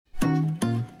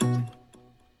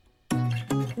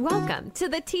Welcome to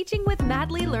the Teaching with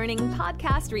Madly Learning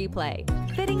podcast replay,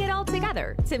 fitting it all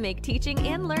together to make teaching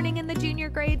and learning in the junior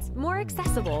grades more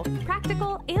accessible,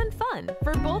 practical, and fun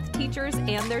for both teachers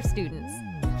and their students.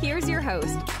 Here's your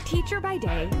host, teacher by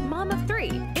day, mom of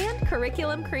three, and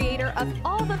curriculum creator of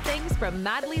all the things from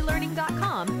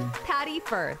madlylearning.com, Patty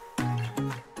Firth.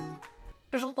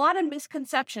 There's a lot of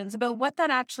misconceptions about what that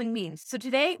actually means. So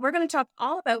today we're going to talk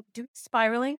all about doing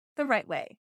spiraling the right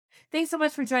way. Thanks so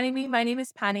much for joining me. My name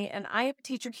is Patty, and I am a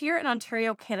teacher here in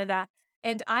Ontario, Canada.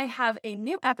 And I have a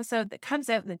new episode that comes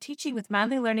out in the Teaching with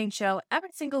Madly Learning show every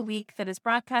single week that is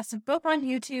broadcasted both on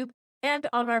YouTube and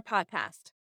on our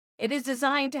podcast. It is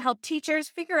designed to help teachers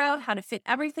figure out how to fit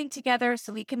everything together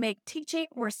so we can make teaching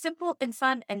more simple and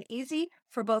fun and easy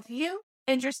for both you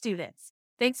and your students.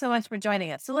 Thanks so much for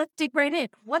joining us. So let's dig right in.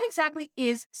 What exactly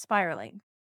is spiraling?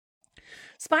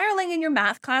 Spiraling in your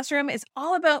math classroom is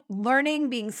all about learning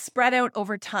being spread out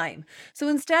over time. So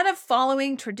instead of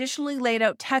following traditionally laid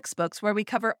out textbooks where we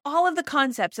cover all of the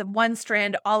concepts of one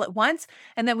strand all at once,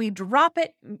 and then we drop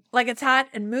it like it's hot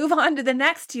and move on to the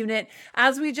next unit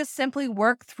as we just simply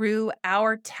work through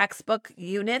our textbook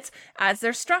units as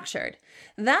they're structured.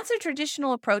 That's a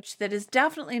traditional approach that is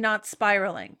definitely not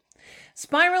spiraling.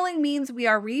 Spiraling means we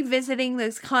are revisiting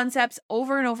those concepts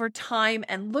over and over time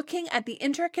and looking at the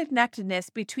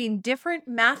interconnectedness between different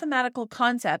mathematical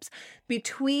concepts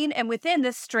between and within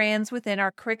the strands within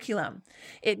our curriculum.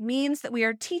 It means that we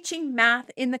are teaching math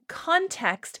in the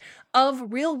context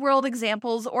of real-world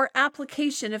examples or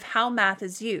application of how math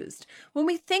is used. When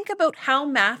we think about how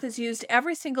math is used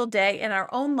every single day in our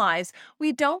own lives,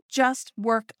 we don't just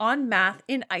work on math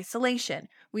in isolation.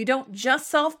 We don't just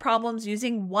solve problems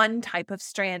using one type of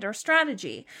strand or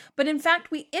strategy, but in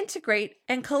fact, we integrate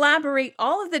and collaborate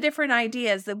all of the different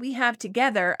ideas that we have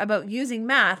together about using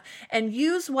math and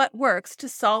use what works to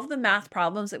solve the math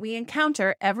problems that we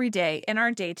encounter every day in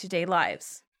our day-to-day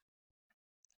lives.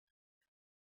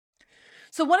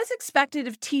 So what is expected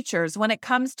of teachers when it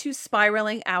comes to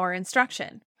spiraling our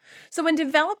instruction? So when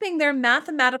developing their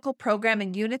mathematical program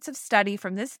and units of study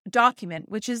from this document,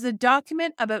 which is the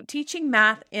document about teaching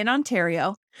math in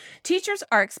Ontario, teachers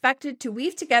are expected to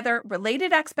weave together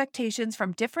related expectations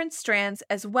from different strands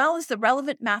as well as the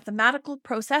relevant mathematical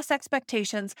process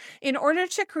expectations in order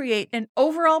to create an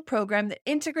overall program that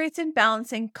integrates in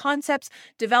balancing concepts,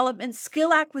 development,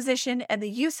 skill acquisition, and the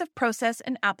use of process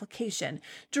and application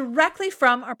directly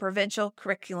from our provincial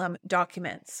curriculum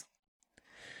documents.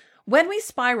 When we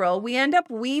spiral, we end up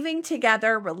weaving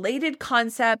together related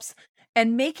concepts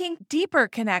and making deeper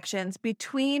connections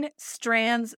between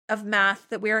strands of math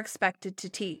that we are expected to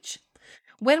teach.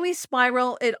 When we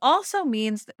spiral, it also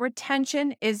means that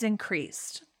retention is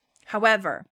increased.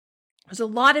 However, there's a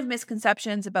lot of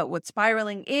misconceptions about what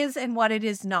spiraling is and what it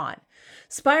is not.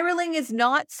 Spiraling is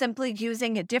not simply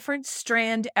using a different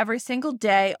strand every single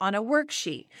day on a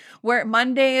worksheet, where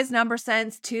Monday is number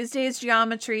sense, Tuesday is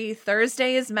geometry,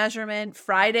 Thursday is measurement,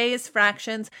 Friday is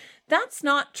fractions. That's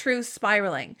not true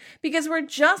spiraling, because we're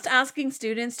just asking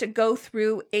students to go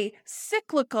through a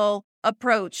cyclical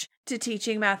approach to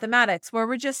teaching mathematics, where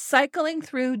we're just cycling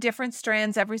through different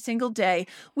strands every single day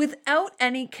without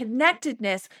any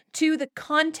connectedness to the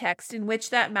context in which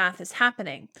that math is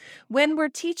happening. When we're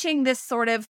teaching this sort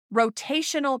of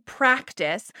rotational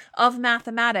practice of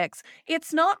mathematics,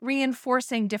 it's not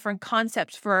reinforcing different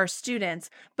concepts for our students,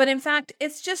 but in fact,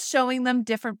 it's just showing them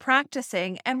different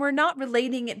practicing, and we're not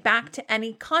relating it back to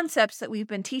any concepts that we've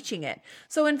been teaching it.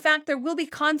 So in fact, there will be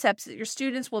concepts that your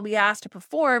students will be asked to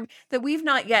perform that we've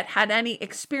not yet had any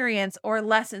experience or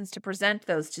lessons to present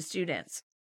those to students.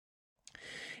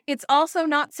 It's also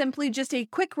not simply just a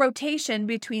quick rotation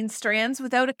between strands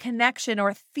without a connection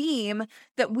or theme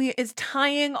that is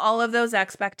tying all of those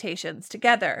expectations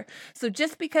together. So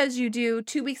just because you do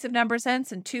 2 weeks of number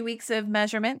sense and 2 weeks of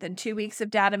measurement, then 2 weeks of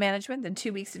data management, then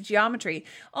 2 weeks of geometry,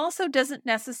 also doesn't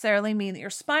necessarily mean that you're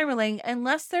spiraling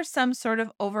unless there's some sort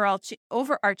of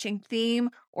overarching theme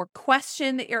or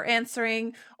question that you're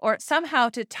answering, or somehow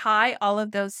to tie all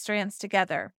of those strands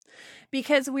together.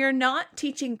 Because we're not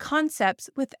teaching concepts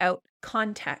without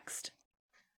context.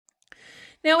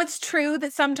 Now, it's true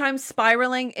that sometimes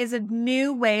spiraling is a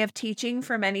new way of teaching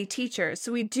for many teachers,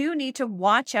 so we do need to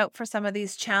watch out for some of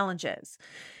these challenges.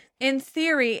 In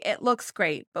theory, it looks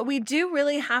great, but we do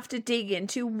really have to dig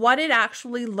into what it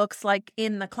actually looks like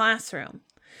in the classroom.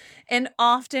 And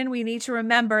often we need to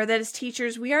remember that as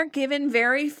teachers, we are given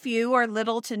very few or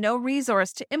little to no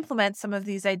resource to implement some of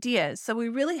these ideas. So we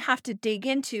really have to dig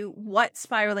into what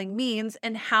spiraling means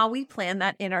and how we plan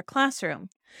that in our classroom.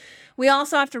 We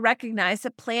also have to recognize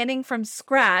that planning from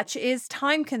scratch is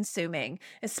time consuming,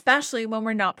 especially when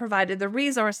we're not provided the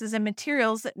resources and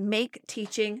materials that make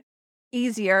teaching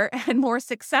easier and more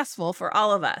successful for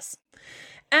all of us.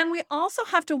 And we also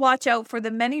have to watch out for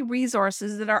the many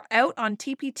resources that are out on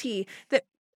TPT that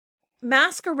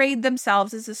masquerade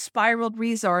themselves as a spiraled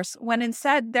resource when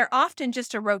instead they're often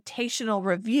just a rotational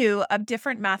review of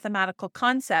different mathematical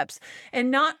concepts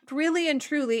and not really and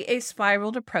truly a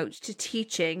spiraled approach to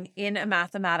teaching in a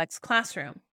mathematics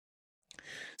classroom.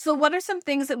 So, what are some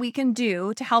things that we can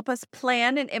do to help us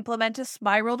plan and implement a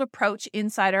spiraled approach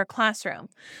inside our classroom?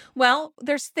 Well,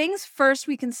 there's things first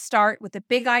we can start with the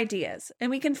big ideas, and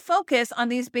we can focus on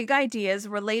these big ideas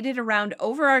related around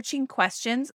overarching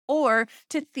questions or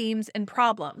to themes and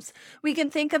problems. We can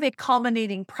think of a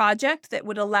culminating project that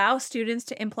would allow students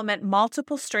to implement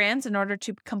multiple strands in order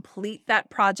to complete that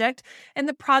project, and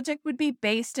the project would be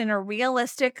based in a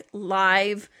realistic,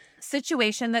 live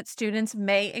situation that students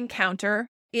may encounter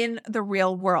in the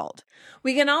real world.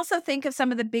 We can also think of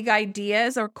some of the big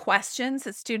ideas or questions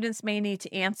that students may need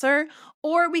to answer,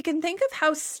 or we can think of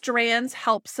how strands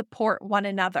help support one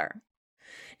another.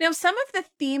 Now, some of the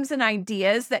themes and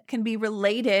ideas that can be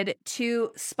related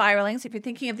to spiraling, so if you're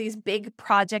thinking of these big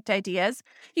project ideas,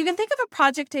 you can think of a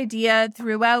project idea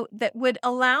throughout that would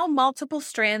allow multiple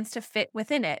strands to fit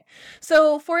within it.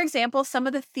 So, for example, some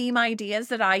of the theme ideas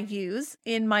that I use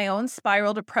in my own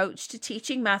spiraled approach to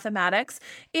teaching mathematics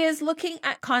is looking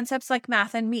at concepts like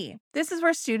math and me. This is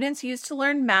where students use to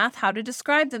learn math how to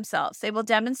describe themselves. They will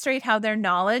demonstrate how their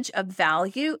knowledge of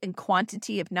value and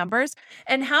quantity of numbers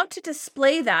and how to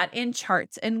display that in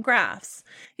charts and graphs.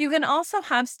 You can also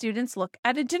have students look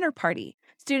at a dinner party.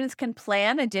 Students can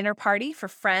plan a dinner party for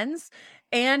friends,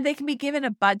 and they can be given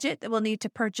a budget that will need to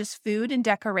purchase food and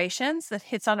decorations that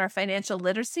hits on our financial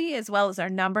literacy as well as our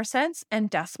number sense and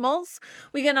decimals.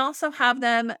 We can also have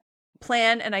them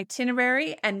plan an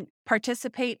itinerary and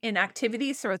participate in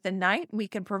activities throughout the night. We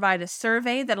can provide a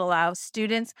survey that allows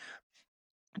students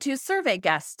to survey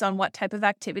guests on what type of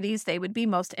activities they would be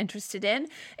most interested in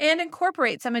and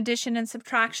incorporate some addition and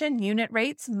subtraction, unit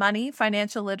rates, money,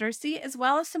 financial literacy, as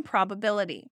well as some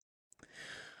probability.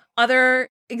 Other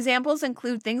examples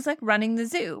include things like running the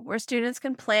zoo, where students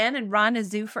can plan and run a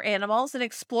zoo for animals and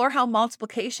explore how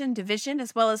multiplication, division,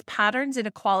 as well as patterns,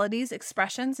 inequalities,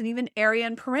 expressions, and even area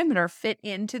and perimeter fit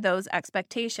into those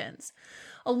expectations.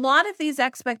 A lot of these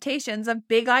expectations of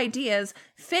big ideas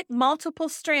fit multiple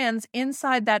strands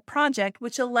inside that project,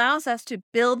 which allows us to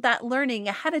build that learning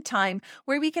ahead of time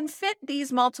where we can fit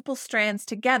these multiple strands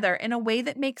together in a way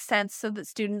that makes sense so that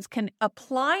students can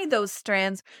apply those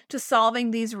strands to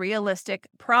solving these realistic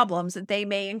problems that they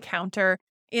may encounter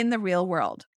in the real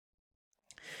world.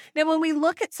 Now, when we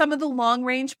look at some of the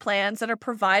long-range plans that are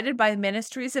provided by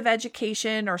ministries of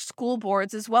education or school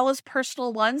boards, as well as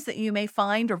personal ones that you may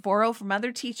find or borrow from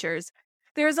other teachers,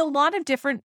 there's a lot of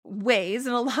different ways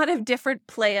and a lot of different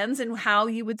plans and how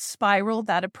you would spiral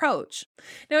that approach.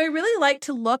 Now, I really like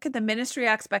to look at the ministry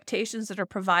expectations that are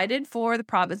provided for the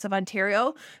province of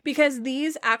Ontario because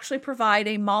these actually provide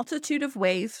a multitude of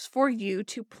ways for you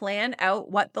to plan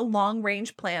out what the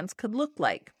long-range plans could look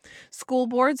like. School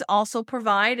boards also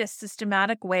provide a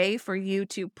systematic way for you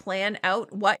to plan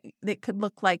out what it could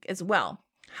look like as well.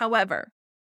 However,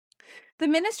 the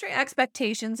ministry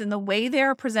expectations and the way they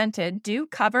are presented do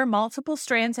cover multiple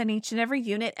strands in each and every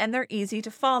unit, and they're easy to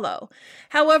follow.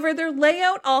 However, their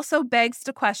layout also begs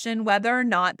to question whether or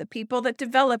not the people that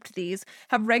developed these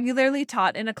have regularly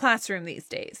taught in a classroom these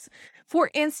days.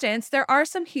 For instance, there are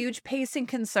some huge pacing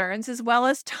concerns as well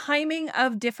as timing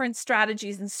of different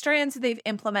strategies and strands they've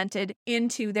implemented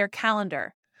into their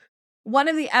calendar. One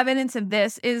of the evidence of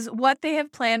this is what they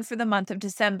have planned for the month of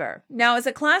December. Now, as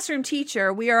a classroom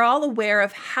teacher, we are all aware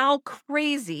of how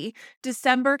crazy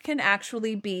December can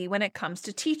actually be when it comes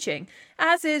to teaching,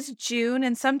 as is June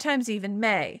and sometimes even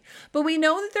May. But we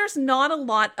know that there's not a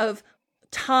lot of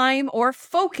time or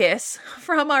focus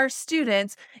from our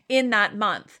students in that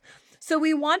month. So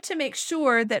we want to make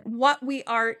sure that what we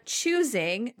are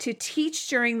choosing to teach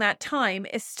during that time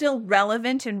is still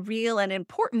relevant and real and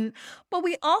important, but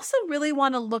we also really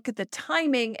want to look at the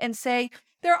timing and say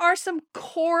there are some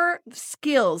core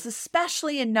skills,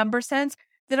 especially in number sense,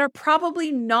 that are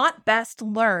probably not best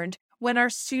learned when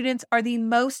our students are the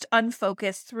most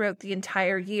unfocused throughout the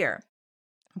entire year.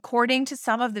 According to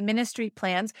some of the ministry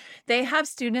plans, they have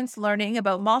students learning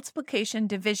about multiplication,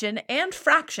 division, and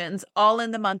fractions all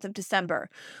in the month of December,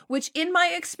 which in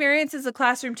my experience as a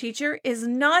classroom teacher is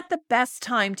not the best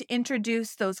time to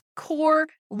introduce those core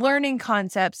learning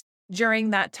concepts during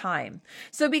that time.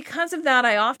 So because of that,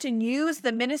 I often use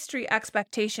the ministry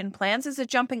expectation plans as a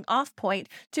jumping off point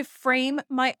to frame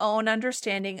my own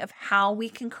understanding of how we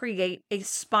can create a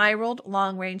spiraled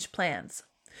long-range plans.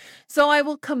 So I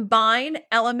will combine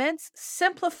elements,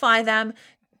 simplify them,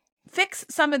 fix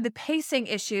some of the pacing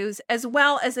issues, as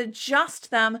well as adjust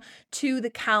them to the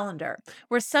calendar,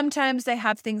 where sometimes they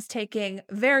have things taking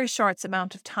very short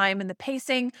amount of time in the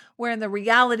pacing, where the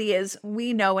reality is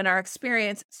we know in our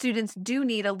experience, students do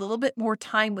need a little bit more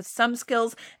time with some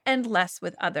skills and less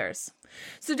with others.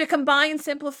 So to combine,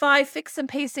 simplify, fix some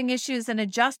pacing issues, and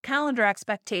adjust calendar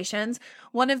expectations,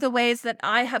 one of the ways that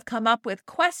I have come up with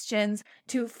questions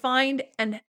to find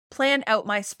and plan out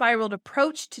my spiraled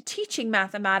approach to teaching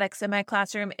mathematics in my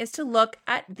classroom is to look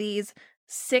at these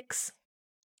 6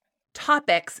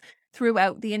 topics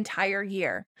throughout the entire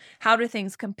year. How do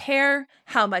things compare?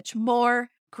 How much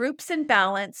more? Groups and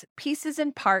balance, pieces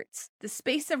and parts, the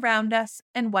space around us,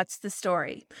 and what's the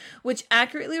story, which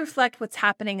accurately reflect what's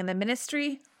happening in the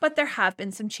ministry, but there have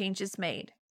been some changes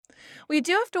made. We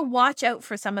do have to watch out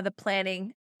for some of the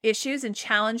planning issues and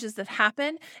challenges that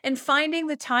happen, and finding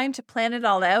the time to plan it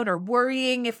all out or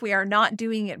worrying if we are not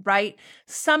doing it right.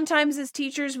 Sometimes as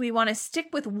teachers, we want to stick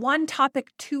with one topic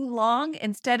too long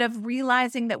instead of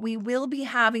realizing that we will be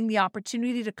having the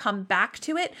opportunity to come back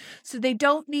to it, so they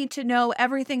don't need to know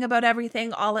everything about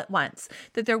everything all at once,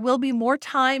 that there will be more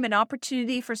time and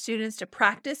opportunity for students to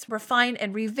practice, refine,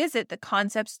 and revisit the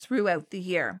concepts throughout the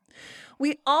year.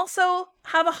 We also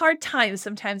have a hard time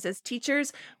sometimes as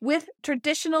teachers with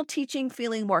traditional teaching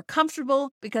feeling more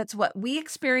comfortable, because it's what we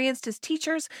experienced as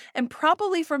teachers and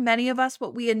probably for many of us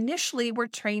what we initially were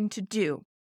trained to do.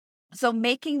 So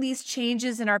making these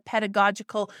changes in our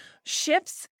pedagogical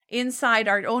shifts inside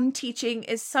our own teaching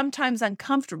is sometimes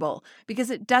uncomfortable because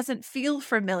it doesn't feel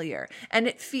familiar and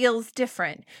it feels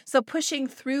different. So pushing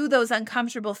through those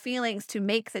uncomfortable feelings to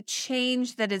make the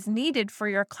change that is needed for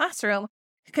your classroom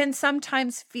can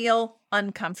sometimes feel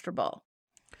uncomfortable.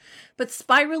 But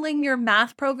spiraling your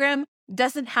math program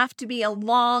doesn't have to be a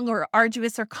long or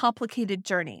arduous or complicated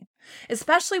journey,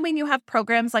 especially when you have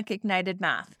programs like Ignited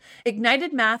Math.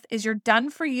 Ignited Math is your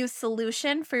done-for-you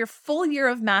solution for your full year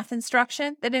of math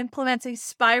instruction that implements a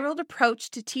spiraled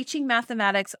approach to teaching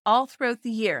mathematics all throughout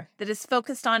the year that is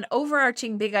focused on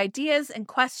overarching big ideas and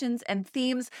questions and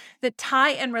themes that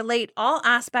tie and relate all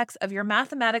aspects of your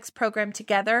mathematics program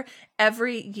together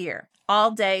every year,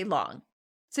 all day long.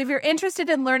 So if you're interested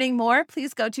in learning more,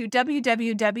 please go to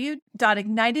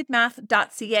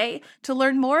www.ignitedmath.ca to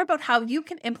learn more about how you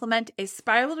can implement a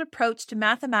spiraled approach to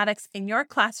mathematics in your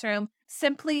classroom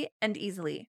simply and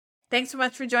easily. Thanks so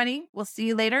much for joining. We'll see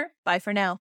you later. Bye for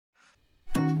now.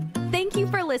 Thank you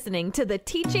for listening to the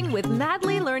Teaching with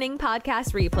Madly Learning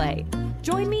podcast replay.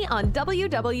 Join me on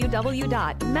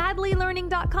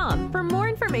www.madlylearning.com for more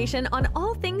information on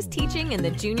all things teaching in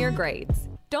the junior grades.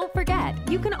 Don't forget,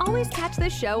 you can always catch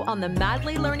this show on the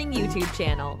Madly Learning YouTube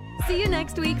channel. See you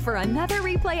next week for another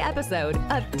replay episode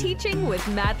of Teaching with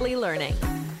Madly Learning.